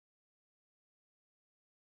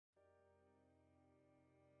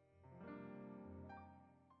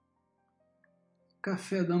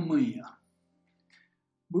Café da manhã.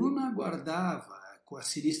 Bruna aguardava, com a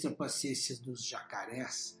sinistra paciência dos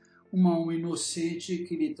jacarés, uma alma inocente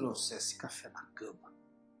que lhe trouxesse café na cama.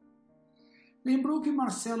 Lembrou que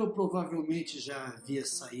Marcelo provavelmente já havia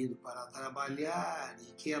saído para trabalhar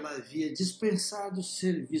e que ela havia dispensado os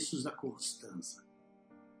serviços da Constanza.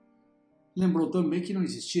 Lembrou também que não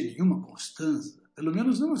existia nenhuma Constanza, pelo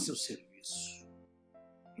menos não a seu serviço.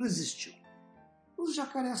 Resistiu. Os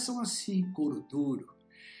jacarés são assim, couro duro.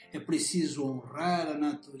 É preciso honrar a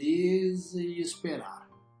natureza e esperar.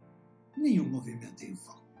 Nenhum movimento em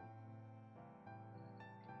vão.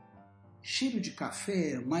 Cheiro de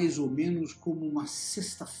café é mais ou menos como uma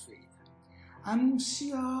sexta-feira.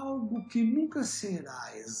 Anuncia algo que nunca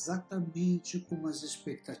será exatamente como as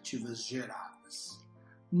expectativas geradas.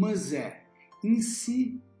 Mas é, em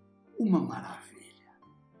si, uma maravilha.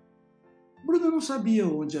 Bruna não sabia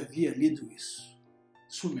onde havia lido isso.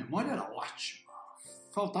 Sua memória era ótima.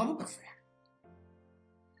 Faltava o café.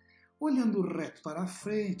 Olhando reto para a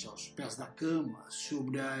frente, aos pés da cama,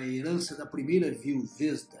 sobre a herança da primeira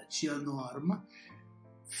viuvez da tia Norma,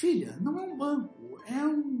 filha, não é um banco, é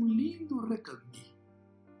um lindo recambi.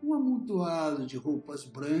 Um amontoado de roupas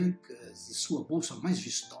brancas e sua bolsa mais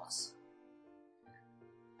vistosa.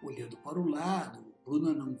 Olhando para o lado,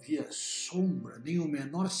 Bruna não via sombra, nem o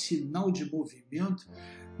menor sinal de movimento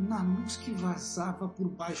na luz que vazava por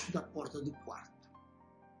baixo da porta do quarto.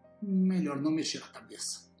 Melhor não mexer a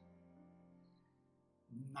cabeça.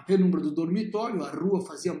 Na penumbra do dormitório, a rua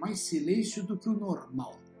fazia mais silêncio do que o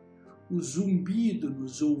normal. O zumbido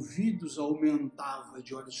nos ouvidos aumentava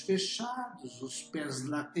de olhos fechados, os pés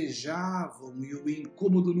latejavam e o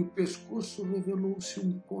incômodo no pescoço revelou-se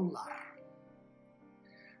um colar.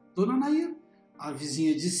 Dona Nair, a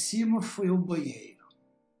vizinha de cima, foi ao banheiro.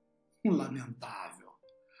 Lamentável.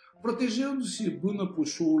 Protegendo-se, Bruna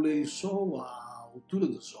puxou o lençol à altura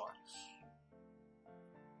dos olhos.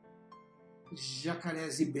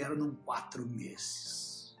 Jacarés hibernam 4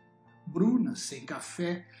 meses. Bruna, sem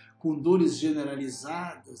café, com dores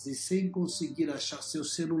generalizadas e sem conseguir achar seu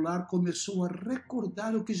celular, começou a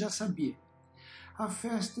recordar o que já sabia. A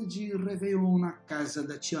festa de Réveillon na casa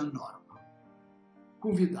da tia Norma.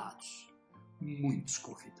 Convidados. Muitos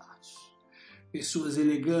convidados. Pessoas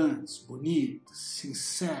elegantes, bonitas,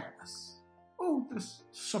 sinceras. Outras,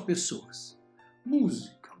 só pessoas.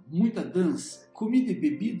 Música, muita dança, comida e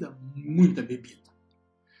bebida, muita bebida.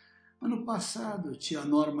 Ano passado, tia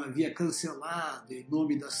Norma havia cancelado, em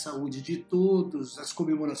nome da saúde de todos, as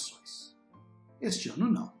comemorações. Este ano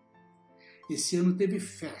não. Esse ano teve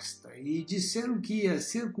festa e disseram que ia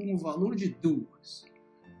ser com o valor de 2.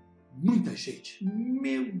 Muita gente.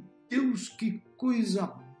 Meu Deus, que coisa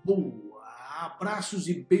boa! Abraços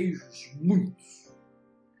e beijos, muitos.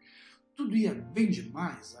 Tudo ia bem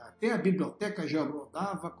demais, até a biblioteca já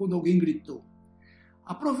rodava quando alguém gritou.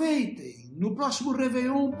 Aproveitem, no próximo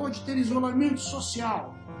Réveillon pode ter isolamento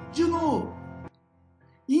social. De novo.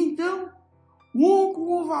 E então, 1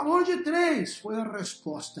 com o valor de 3 foi a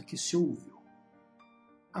resposta que se ouviu.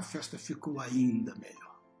 A festa ficou ainda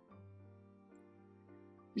melhor.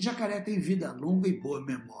 Jacaré tem vida longa e boa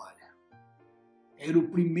memória. Era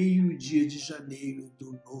o 1º dia de janeiro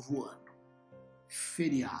do novo ano.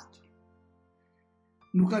 Feriado.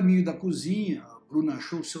 No caminho da cozinha, Bruna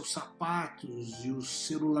achou seus sapatos e o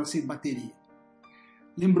celular sem bateria.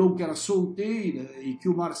 Lembrou que era solteira e que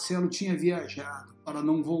o Marcelo tinha viajado para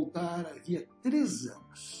não voltar havia 3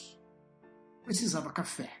 anos. Precisava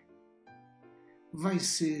café. Vai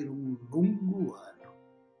ser um longo ano.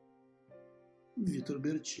 Vitor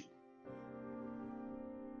Bertini.